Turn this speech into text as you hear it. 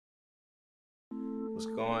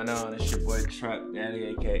What's going on? It's your boy Trap Daddy,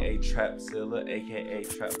 aka Trapzilla, aka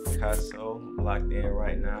Trap Picasso. I'm locked in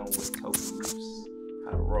right now with TOKA Leafs.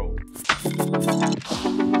 How to roll.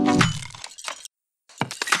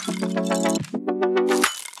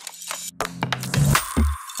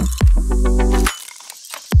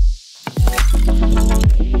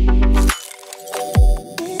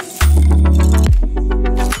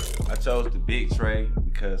 I chose the big tray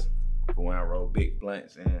because for when I roll big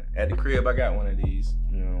blunts, and at the crib I got one of these,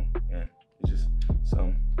 you know, and it's just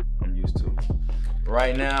something I'm used to.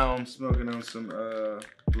 Right now I'm smoking on some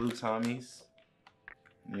Blue Tommies,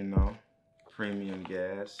 you know, premium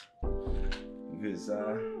gas. Because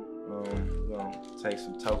gonna take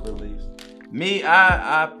some TOKA Leafs. Me,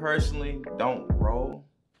 I personally don't roll,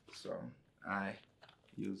 so I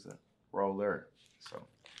use a roller. So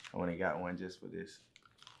I only got one just for this.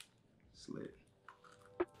 It's lit.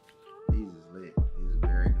 These is lit. These are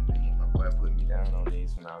very convenient. My boy put me down on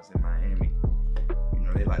these when I was in Miami. You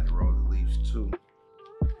know, they like to roll the leaves too.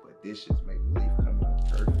 But this just make the leaf come out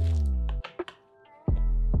perfect.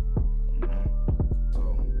 You know? So,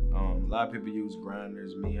 a lot of people use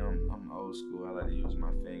grinders. Me, I'm old school. I like to use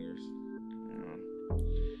my fingers. You know?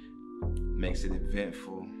 Makes it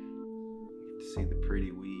eventful. You get to see the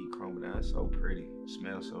pretty weed crumble down. It's so pretty. It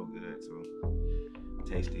smells so good too.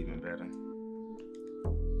 Tastes even better.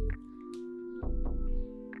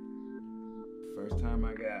 First time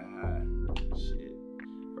I got high, shit.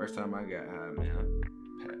 First time I got high, man,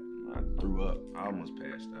 I threw up. I almost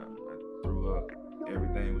passed out. I threw up.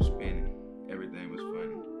 Everything was spinning. Everything was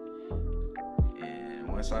funny. And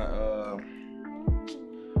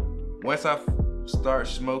once I start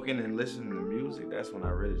smoking and listening to music, that's when I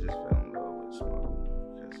really just fell in love with smoking.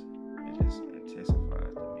 Because it just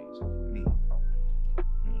intensifies the music for me.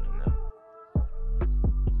 You know?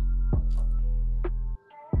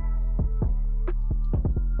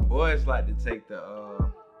 Boys like to take the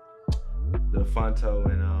Fronto,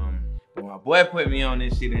 and when my boy put me on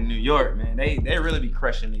this shit in New York, man, they really be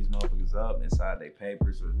crushing these motherfuckers up inside their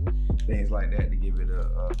papers or things like that to give it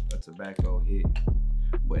a tobacco hit.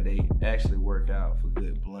 But they actually work out for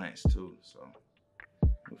good blunts too, so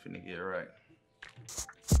we're finna get it right.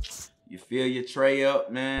 You fill your tray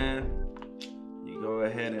up, man. You go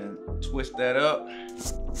ahead and twist that up.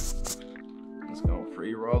 It's gonna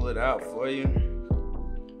pre-roll it out for you.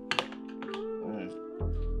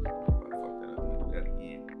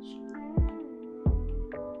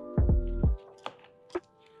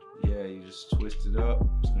 Just twist it up.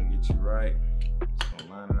 It's gonna get you right. It's gonna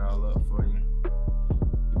line it all up for you.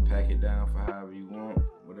 You can pack it down for however you want,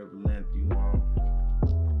 whatever length you want.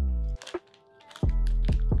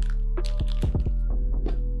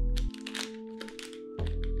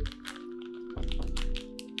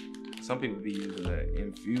 Some people be using the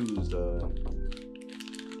infused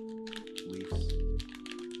leaves.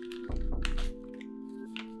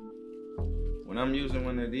 When I'm using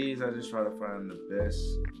one of these, I just try to find the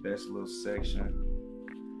best little section.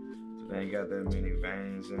 So they ain't got that many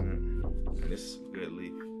veins in it. And this is a good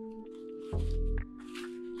leaf.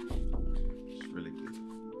 It's really good.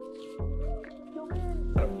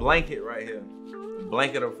 Got a blanket right here. A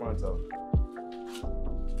blanket of Fronto.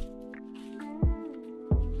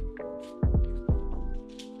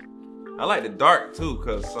 I like the dark too,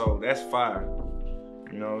 so that's fire.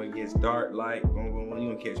 You know, it gets dark, light, boom, boom, boom.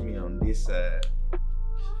 You gonna catch me on this side.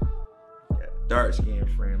 Got a dark skinned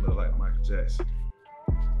friend, look like Michael Jackson.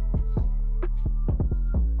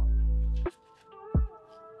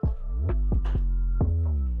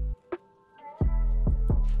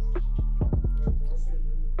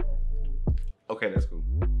 Okay, that's cool.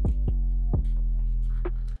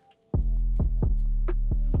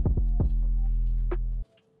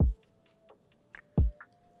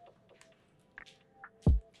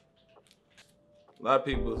 A lot of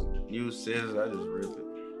people use scissors, I just rip it.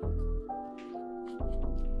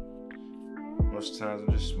 Most times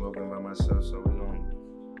I'm just smoking by myself, so we gonna,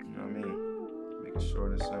 you know what I mean? Make it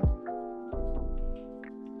short and simple.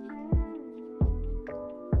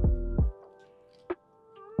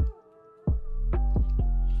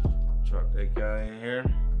 Drop that guy in here.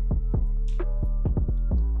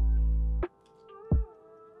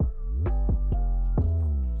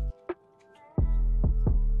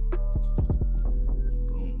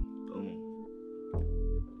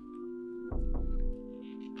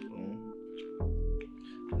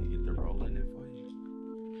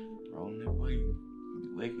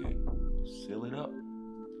 Liquid, seal it up.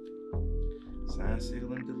 Sign,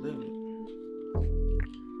 seal, and deliver.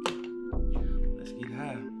 Let's get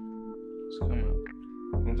high. Let's come out.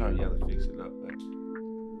 Sometimes you have to fix it up, but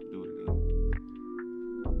do it again.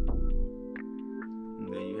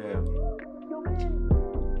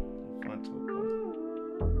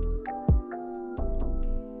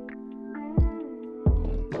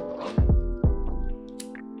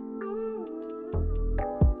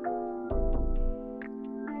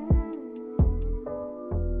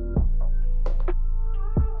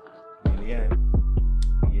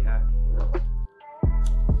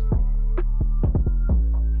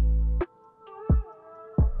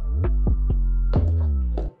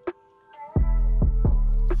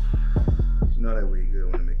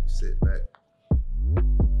 sit back.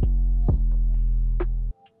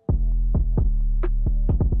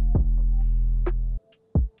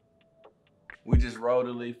 We just rolled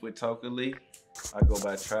a leaf with TOKA Leaf. I go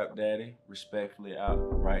by Trap Daddy, respectfully out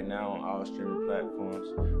right now on all streaming platforms.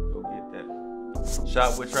 Go get that.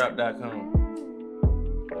 Shopwithtrap.com.